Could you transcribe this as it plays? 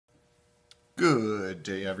Good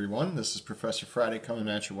day, everyone. This is Professor Friday coming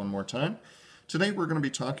at you one more time. Today we're going to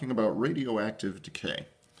be talking about radioactive decay.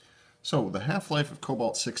 So the half-life of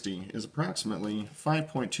Cobalt-60 is approximately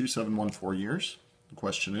 5.2714 years. The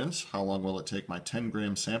question is, how long will it take my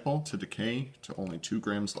 10-gram sample to decay to only 2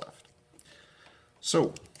 grams left?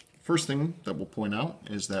 So, first thing that we'll point out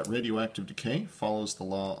is that radioactive decay follows the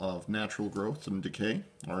law of natural growth and decay,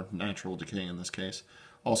 or natural decay in this case,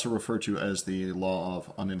 also referred to as the law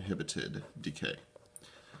of uninhibited decay.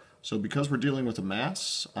 So because we're dealing with a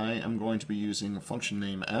mass, I am going to be using a function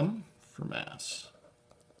name m for mass.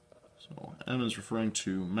 So m is referring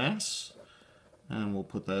to mass, and we'll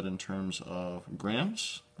put that in terms of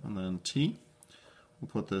grams, and then t, we'll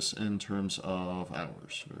put this in terms of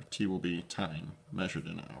hours, or t will be time measured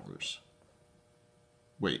in hours.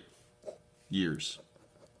 Wait, years.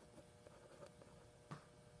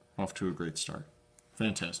 Off to a great start.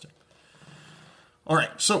 Fantastic. All right,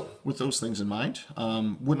 so with those things in mind,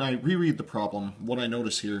 when I reread the problem, what I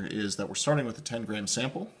notice here is that we're starting with a 10-gram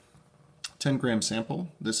sample. 10-gram sample,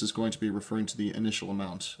 this is going to be referring to the initial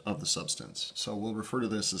amount of the substance. So we'll refer to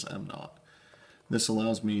this as m naught. This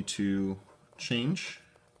allows me to change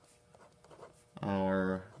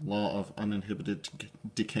our law of uninhibited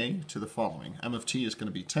decay to the following. M of t is going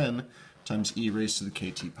to be 10 times e raised to the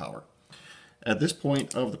kt power. At this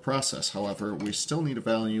point of the process, however, we still need a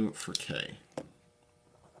value for k.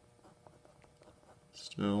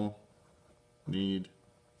 Still need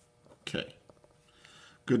k.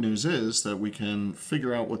 Good news is that we can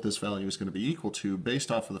figure out what this value is going to be equal to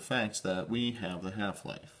based off of the fact that we have the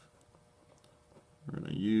half-life. We're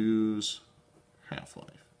going to use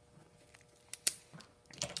half-life.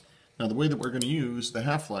 Now the way that we're going to use the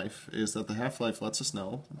half-life is that the half-life lets us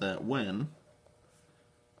know that when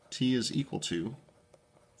t is equal to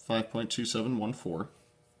 5.2714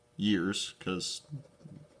 years, because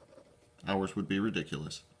hours would be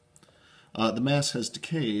ridiculous, the mass has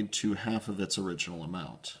decayed to half of its original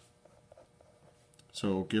amount.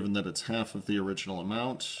 So given that it's half of the original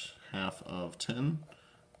amount, half of 10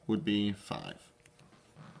 would be 5.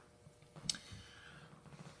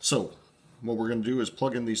 So what we're going to do is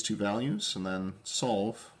plug in these two values and then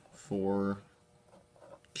solve for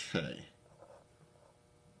k.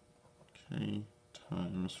 K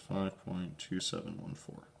times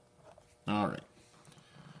 5.2714. Alright.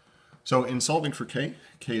 So in solving for k,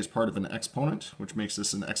 k is part of an exponent, which makes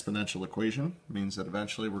this an exponential equation. It means that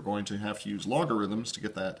eventually we're going to have to use logarithms to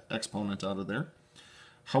get that exponent out of there.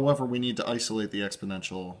 However, we need to isolate the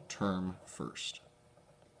exponential term first.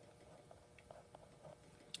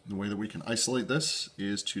 The way that we can isolate this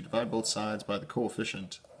is to divide both sides by the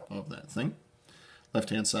coefficient of that thing.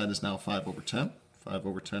 Left-hand side is now 5 over 10. 5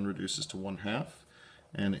 over 10 reduces to 1/2,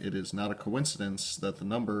 and it is not a coincidence that the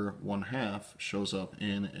number 1/2 shows up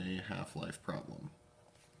in a half-life problem.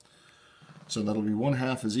 So that'll be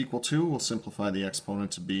 1/2 is equal to, we'll simplify the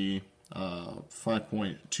exponent to be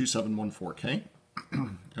 5.2714k,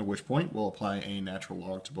 at which point we'll apply a natural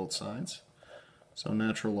log to both sides. So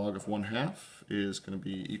natural log of 1/2 is going to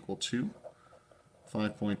be equal to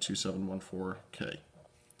 5.2714k.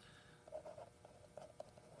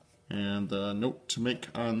 And the note to make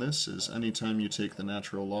on this is anytime you take the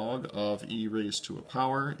natural log of e raised to a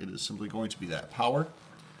power, it is simply going to be that power,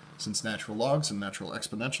 since natural logs and natural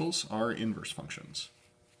exponentials are inverse functions.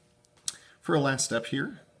 For a last step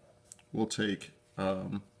here, we'll take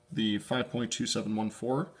the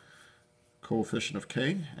 5.2714 coefficient of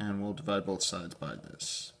k, and we'll divide both sides by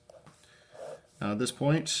this. Now at this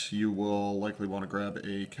point, you will likely want to grab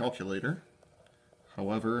a calculator.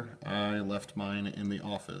 However, I left mine in the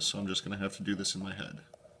office, so I'm just going to have to do this in my head.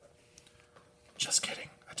 Just kidding.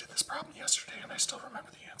 I did this problem yesterday and I still remember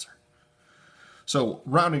the answer. So,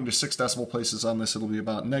 rounding to 6 decimal places on this, it'll be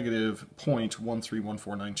about negative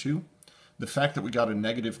 0.131492. The fact that we got a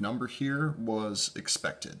negative number here was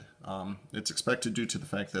expected. It's expected due to the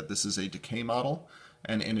fact that this is a decay model,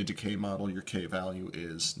 and in a decay model, your k value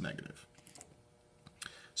is negative.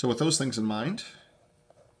 So with those things in mind,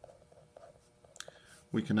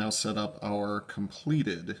 we can now set up our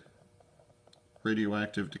completed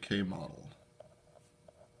radioactive decay model.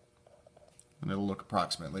 And it'll look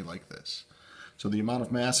approximately like this. So the amount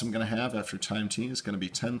of mass I'm going to have after time t is going to be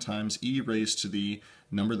 10 times e raised to the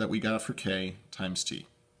number that we got for k times t.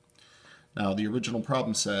 Now the original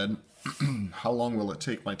problem said, how long will it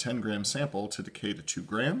take my 10-gram sample to decay to 2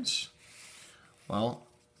 grams? Well,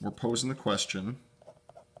 we're posing the question,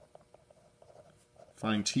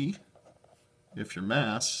 find t if your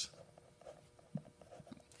mass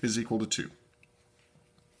is equal to 2.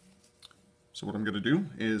 So what I'm going to do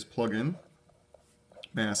is plug in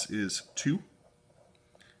mass is 2,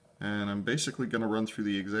 and I'm basically going to run through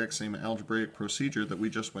the exact same algebraic procedure that we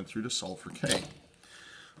just went through to solve for k.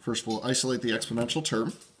 First, we'll isolate the exponential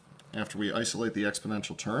term. After we isolate the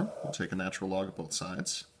exponential term, we'll take a natural log of both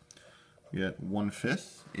sides. We get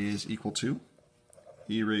 1/5 is equal to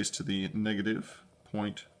e raised to the negative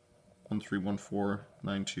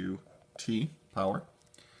 0.131492t power.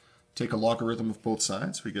 Take a logarithm of both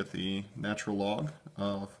sides. We get the natural log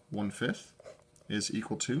of 1/5 is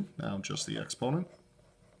equal to, now just the exponent,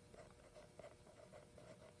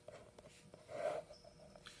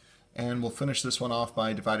 and we'll finish this one off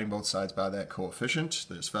by dividing both sides by that coefficient,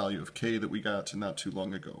 this value of k that we got not too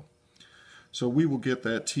long ago. So we will get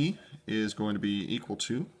that t is going to be equal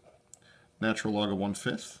to natural log of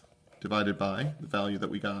 1/5 divided by the value that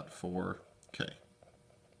we got for k.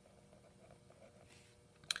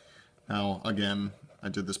 Now, again, I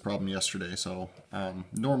did this problem yesterday, so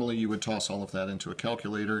normally you would toss all of that into a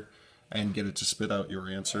calculator and get it to spit out your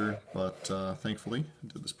answer, but thankfully I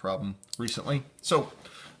did this problem recently. So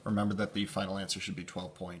remember that the final answer should be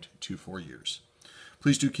 12.24 years.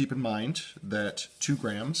 Please do keep in mind that 2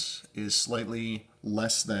 grams is slightly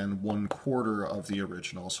less than 1/4 of the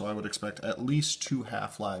original, so I would expect at least 2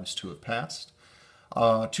 half-lives to have passed.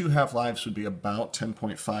 2 half-lives would be about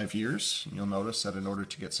 10.5 years. You'll notice that in order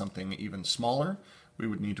to get something even smaller, we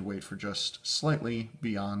would need to wait for just slightly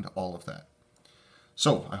beyond all of that.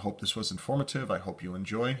 So I hope this was informative, I hope you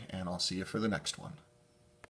enjoy, and I'll see you for the next one.